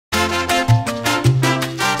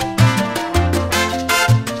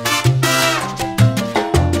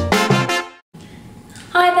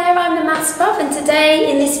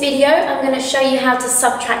this video, I'm going to show you how to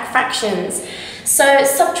subtract fractions. So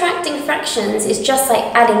subtracting fractions is just like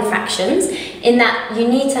adding fractions in that you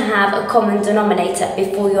need to have a common denominator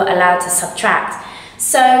before you're allowed to subtract.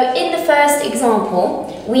 So in the first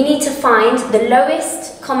example, we need to find the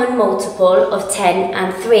lowest common multiple of 10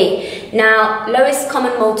 and 3. Now, lowest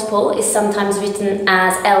common multiple is sometimes written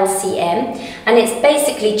as LCM, and it's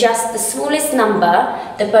basically just the smallest number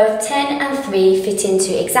that both 10 and 3 fit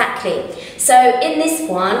into exactly. So in this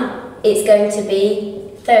one, it's going to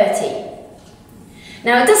be 30.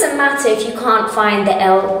 Now, it doesn't matter if you can't find the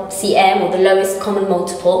LCM or the lowest common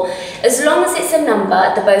multiple. As long as it's a number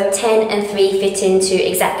that both 10 and 3 fit into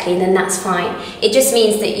exactly, then that's fine. It just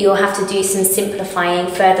means that you'll have to do some simplifying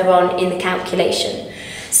further on in the calculation.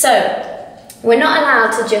 So, we're not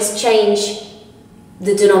allowed to just change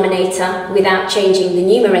the denominator without changing the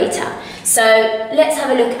numerator. So, let's have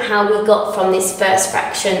a look at how we got from this first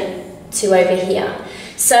fraction to over here.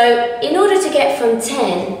 So, in order to get from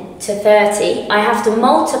 10 to 30, I have to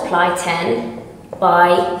multiply 10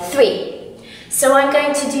 by 3. So I'm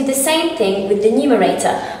going to do the same thing with the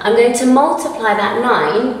numerator. I'm going to multiply that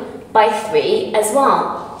 9 by 3 as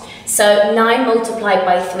well. So 9 multiplied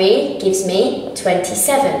by 3 gives me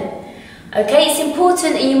 27. Okay, it's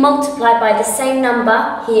important that you multiply by the same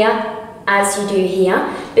number here as you do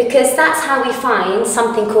here, because that's how we find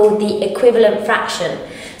something called the equivalent fraction.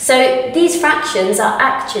 So these fractions are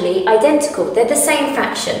actually identical. They're the same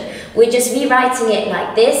fraction. We're just rewriting it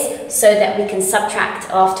like this so that we can subtract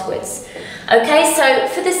afterwards. Okay, so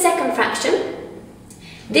for the second fraction,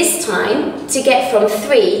 this time, to get from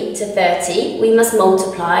 3 to 30, we must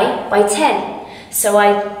multiply by 10. So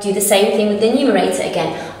I do the same thing with the numerator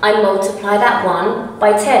again. I multiply that 1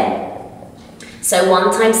 by 10. So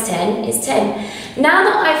 1 times 10 is 10. Now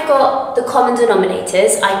that I've got the common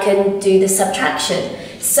denominators, I can do the subtraction.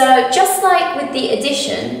 So just like with the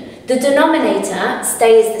addition, the denominator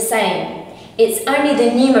stays the same. It's only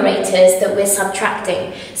the numerators that we're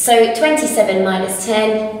subtracting. So 27 minus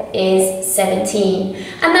 10 is 17.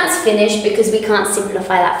 And that's finished because we can't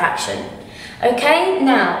simplify that fraction. Okay,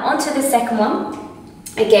 now on to the second one.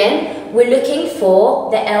 Again, we're looking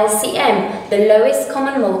for the LCM, the lowest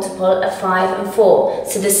common multiple of 5 and 4.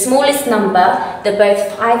 So the smallest number that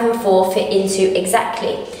both 5 and 4 fit into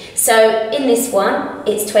exactly. So in this one,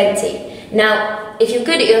 it's 20. Now, if you're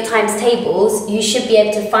good at your times tables, you should be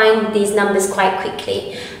able to find these numbers quite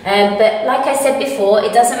quickly. But like I said before,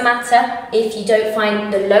 it doesn't matter if you don't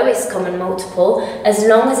find the lowest common multiple, as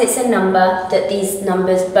long as it's a number that these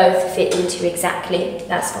numbers both fit into exactly,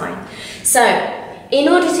 that's fine. So, in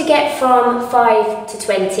order to get from 5 to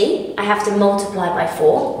 20, I have to multiply by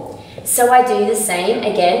 4. So I do the same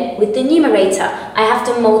again with the numerator. I have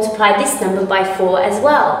to multiply this number by 4 as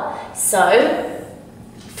well. So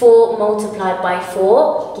 4 multiplied by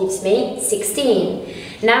 4 gives me 16.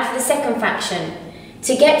 Now for the second fraction.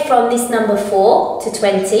 To get from this number 4 to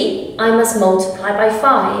 20, I must multiply by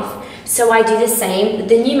 5. So I do the same with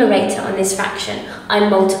the numerator on this fraction. I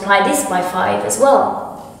multiply this by 5 as well.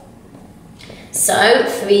 So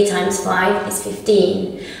 3 times 5 is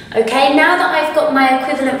 15. Okay, now that I've got my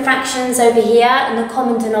equivalent fractions over here and the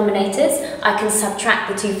common denominators, I can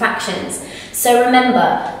subtract the two fractions. So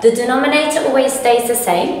remember, the denominator always stays the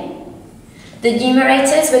same. The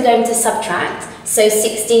numerators we're going to subtract. So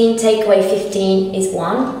 16 take away 15 is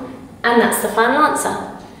 1. And that's the final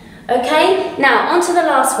answer. Okay, now on to the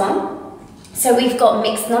last one. So we've got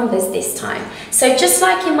mixed numbers this time. So just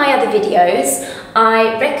like in my other videos,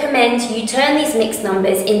 I recommend you turn these mixed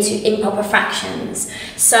numbers into improper fractions.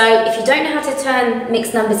 So if you don't know how to turn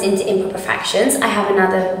mixed numbers into improper fractions, I have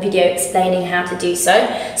another video explaining how to do so.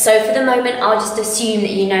 So for the moment, I'll just assume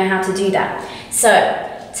that you know how to do that. So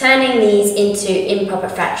turning these into improper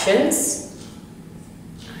fractions.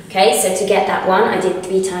 Okay, so to get that one, I did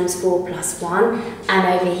 3 times 4 plus 1,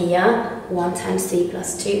 and over here, 1 times 3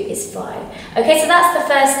 plus 2 is 5. Okay, so that's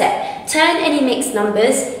the first step. Turn any mixed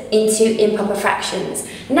numbers into improper fractions.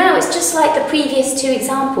 Now, it's just like the previous two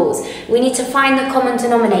examples. We need to find the common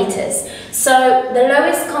denominators. So, the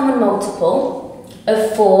lowest common multiple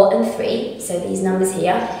of 4 and 3, so these numbers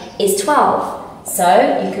here, is 12. So,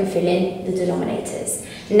 you can fill in the denominators.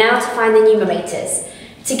 Now to find the numerators.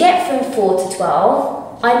 To get from 4 to 12,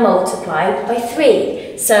 I multiply by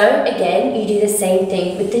 3. So again, you do the same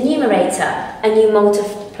thing with the numerator, and you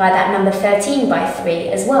multiply that number 13 by 3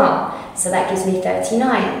 as well. So that gives me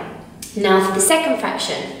 39. Now for the second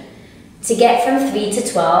fraction. To get from 3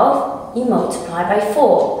 to 12, you multiply by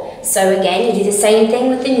 4. So again, you do the same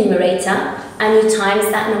thing with the numerator, and you times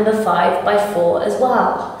that number 5 by 4 as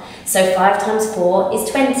well. So 5 times 4 is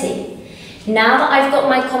 20. Now that I've got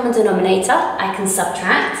my common denominator, I can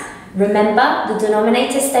subtract. Remember, the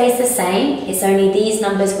denominator stays the same, it's only these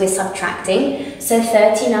numbers we're subtracting, so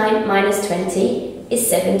 39 minus 20 is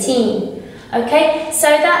 17. Okay, so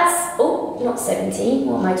that's, oh, not 17,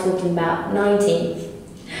 what am I talking about? 19.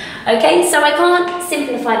 Okay, so I can't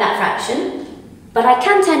simplify that fraction, but I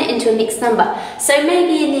can turn it into a mixed number. So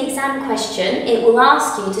maybe in the exam question, it will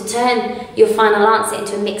ask you to turn your final answer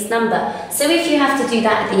into a mixed number. So if you have to do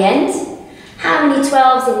that at the end, how many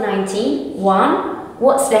 12s in 19? 1.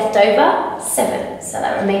 What's left over? 7. So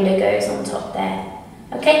that remainder goes on top there.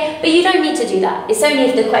 Okay, but you don't need to do that. It's only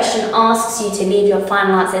if the question asks you to leave your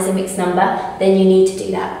final answer as a mixed number, then you need to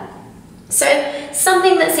do that. So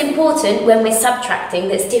something that's important when we're subtracting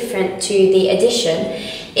that's different to the addition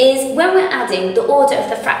is when we're adding, the order of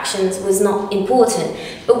the fractions was not important.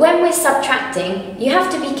 But when we're subtracting, you have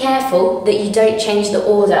to be careful that you don't change the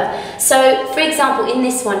order. So, for example, in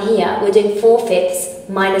this one here, we're doing 4/5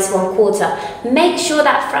 minus 1/4. Make sure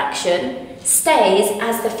that fraction stays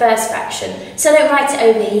as the first fraction. So don't write it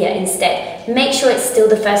over here instead. Make sure it's still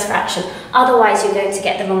the first fraction. Otherwise, you're going to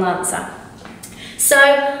get the wrong answer. So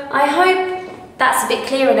I hope that's a bit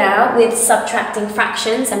clearer now with subtracting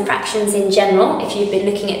fractions and fractions in general, if you've been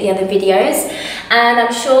looking at the other videos. And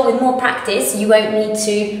I'm sure with more practice, you won't need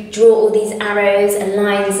to draw all these arrows and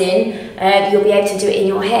lines in. You'll be able to do it in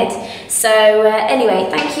your head. So anyway,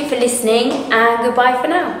 thank you for listening and goodbye for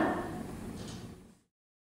now.